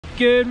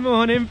Good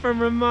morning from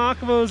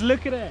Remarkables.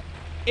 Look at it.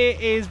 It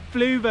is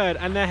Bluebird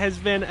and there has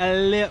been a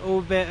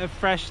little bit of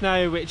fresh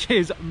snow, which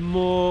is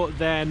more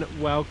than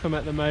welcome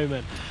at the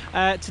moment.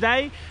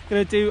 Today I'm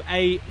going to do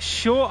a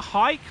short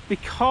hike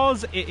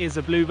because it is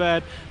a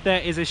Bluebird.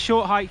 There is a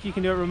short hike you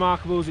can do at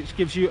Remarkables which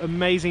gives you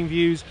amazing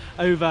views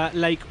over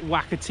Lake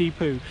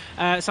Wakatipu.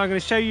 So I'm going to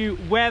show you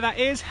where that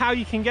is, how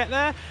you can get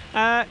there.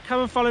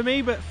 Come and follow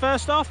me, but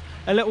first off,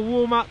 a little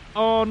warm up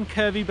on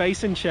Shadow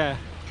Basin chair.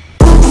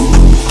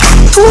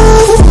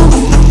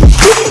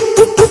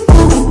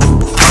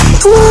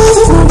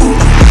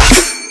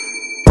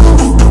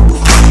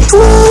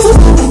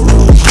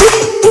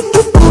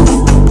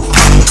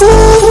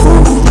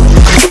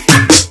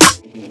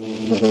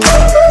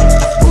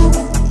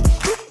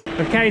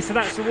 Okay, so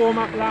that's the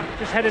warm-up lap.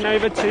 Just heading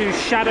over to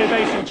Shadow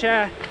Basin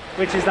chair,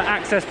 which is the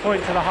access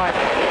point to the hike.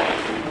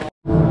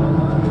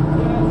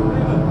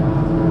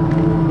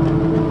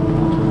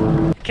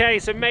 Okay,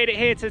 so made it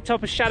here to the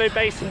top of Shadow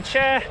Basin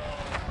chair,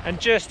 and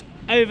just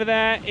over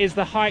there is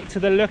the hike to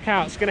the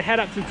lookout. So going to head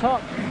up to the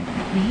top.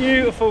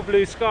 Beautiful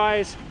blue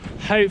skies,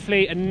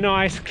 hopefully a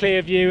nice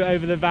clear view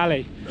over the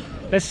valley.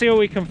 Let's see what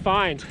we can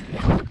find.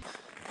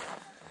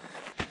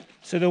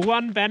 So the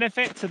one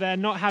benefit to there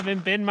not having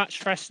been much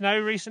fresh snow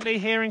recently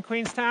here in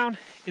Queenstown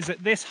is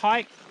that this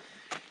hike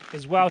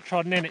is well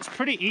trodden in. It's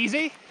pretty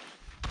easy,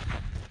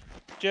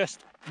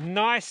 just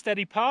nice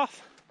steady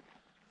path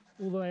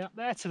all the way up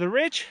there to the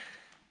ridge.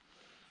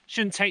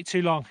 Shouldn't take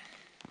too long.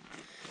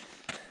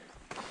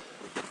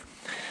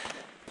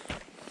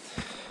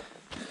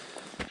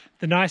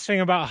 The nice thing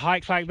about a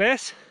hike like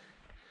this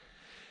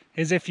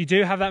is if you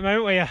do have that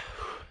moment where you're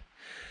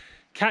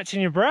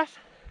catching your breath,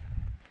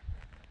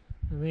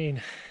 I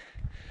mean,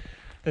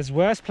 there's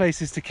worse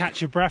places to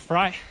catch your breath,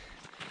 right?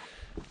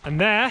 And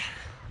there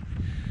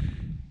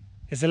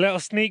is a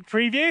little sneak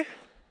preview.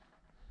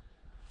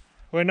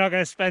 We're not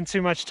going to spend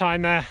too much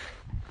time there.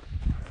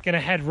 Going to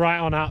head right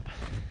on up.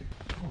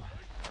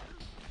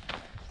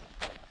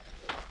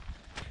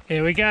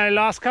 Here we go,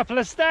 last couple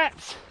of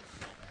steps.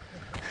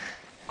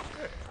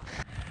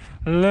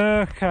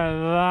 Look at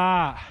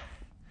that.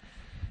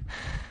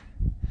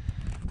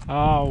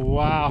 Oh,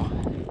 wow.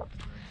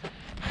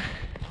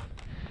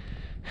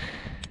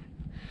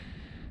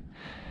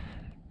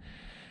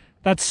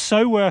 That's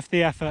so worth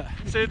the effort.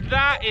 So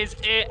that is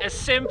it, a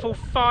simple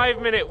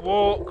 5-minute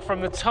walk from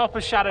the top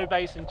of Shadow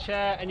Basin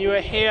chair, and you are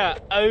here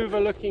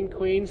overlooking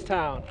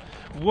Queenstown.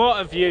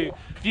 What a view.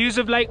 Views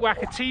of Lake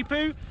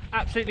Wakatipu,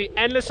 absolutely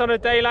endless on a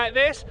day like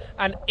this.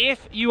 And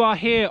if you are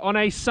here on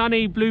a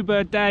sunny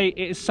Bluebird day,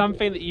 it is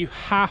something that you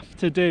have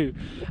to do.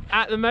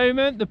 At the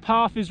moment, the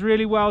path is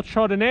really well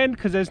trodden in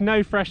because there's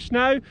no fresh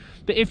snow.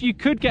 But if you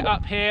could get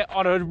up here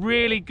on a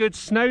really good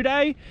snow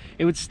day,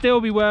 it would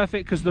still be worth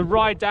it because the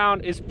ride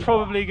down is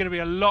probably going to be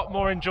a lot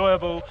more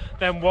enjoyable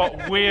than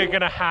what we're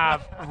going to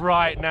have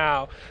right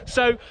now.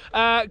 So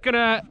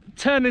gonna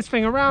turn this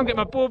thing around, get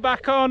my board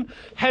back on,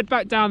 head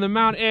back down the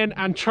mountain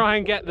and try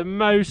and get the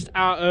most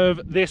out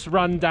of this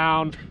run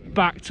down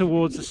back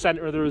towards the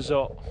center of the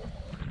resort.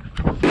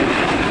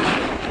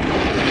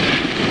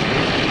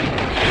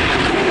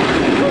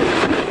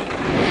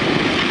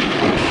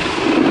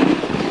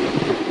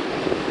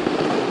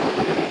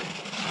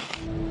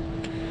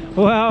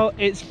 Well,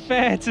 it's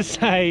fair to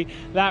say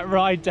that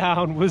ride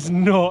down was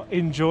not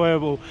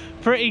enjoyable.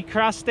 Pretty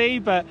crusty,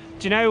 but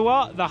do you know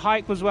what? The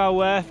hike was well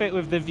worth it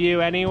with the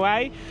view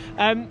anyway.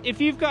 If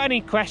you've got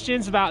any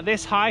questions about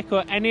this hike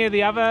or any of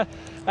the other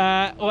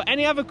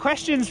any other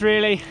questions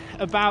really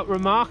about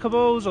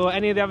Remarkables or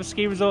any of the other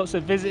ski resorts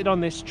I've visited on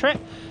this trip,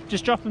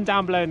 just drop them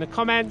down below in the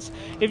comments.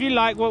 If you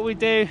like what we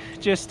do,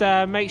 just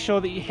make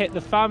sure that you hit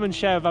the thumb and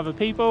share with other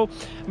people.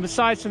 And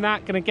besides from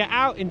that, gonna get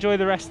out, enjoy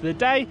the rest of the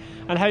day,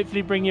 and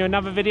hopefully bring you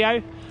another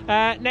video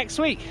next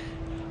week.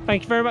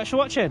 Thank you very much for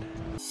watching.